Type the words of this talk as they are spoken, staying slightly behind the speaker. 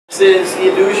This is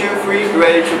Ellusion Freak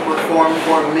ready to perform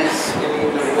for Miss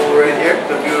Eline right here,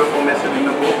 the beautiful Miss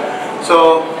Eline.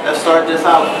 So let's start this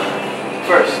out.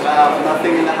 First, I have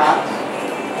nothing in the hat.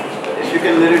 If you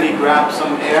can literally grab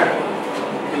some air,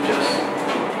 you can just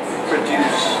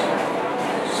produce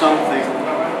something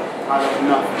out of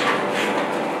nothing.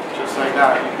 Just like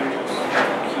that, you can just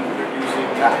keep producing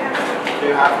that. So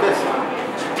you have this now.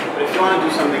 But if you want to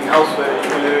do something else with it, you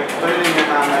can literally put it in your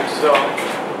hand like so.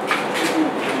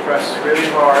 Press really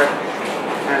hard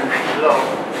and low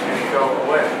and go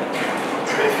away.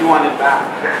 But if you want it back,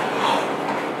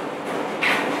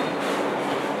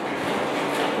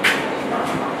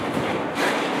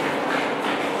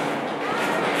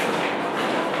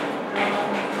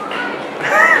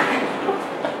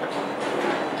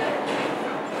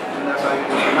 and that's how you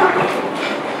do it now.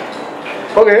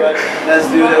 Okay. But let's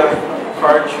do the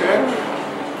card trick.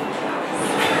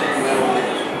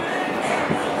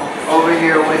 Over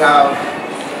here we have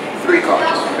 3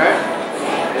 cards, okay?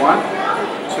 1,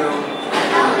 2,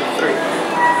 3.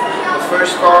 The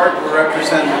first card will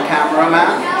represent the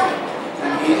cameraman,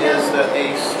 and he is the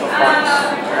ace of hearts,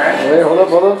 alright? Wait, hold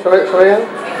up, show again.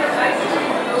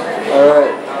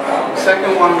 Alright. The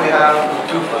second one we have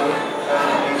Dupa,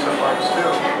 ace of hearts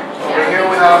too. Over here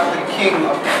we have the king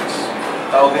of hearts,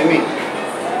 that will be me.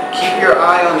 Keep your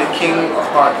eye on the king of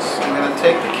hearts. I'm going to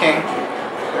take the king,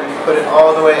 and put it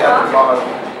all the way at the bottom.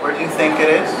 Where do you think it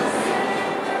is?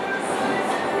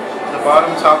 The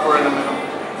bottom, top, or in the middle?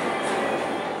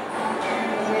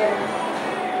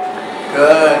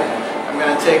 Good. I'm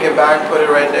going to take it back, put it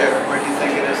right there. Where do you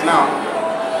think it is now?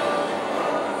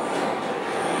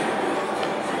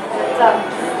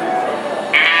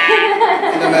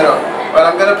 In the middle. But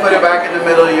I'm going to put it back in the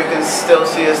middle. You can still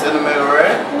see it's in the middle,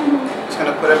 right? Just going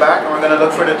to put it back, and we're going to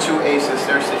look for the 2 aces.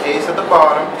 There's the ace at the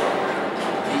bottom,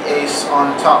 ace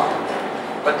on top,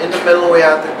 but in the middle we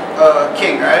have the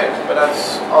king, right? But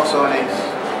that's also an ace.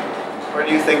 Where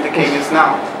do you think the king is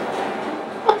now?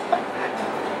 I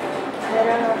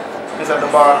don't know. It's at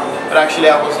the bottom, but actually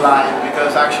I was lying,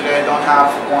 because actually I don't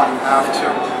have 1, I have 2.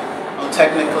 Well,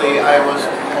 technically I was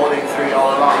holding 3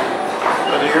 all along.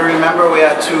 But do you remember we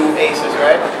had 2 aces,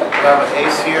 right? We have an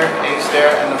ace here, ace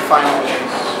there, and the final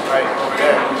ace right over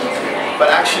there. But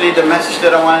actually the message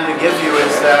that I wanted to give you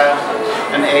is that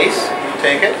an ace,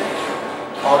 take it,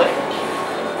 hold it,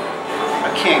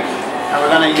 a king. And we're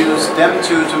going to use them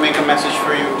 2 to make a message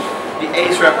for you. The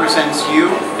ace represents you,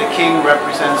 the king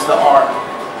represents the R.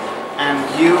 And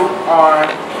you are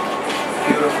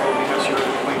beautiful because you're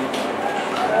the queen.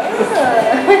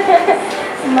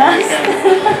 Nice. You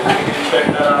can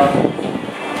check that out.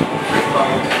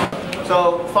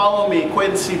 So follow me,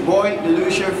 Quincy Boy,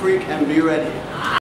 Ellusion Freak, and be ready.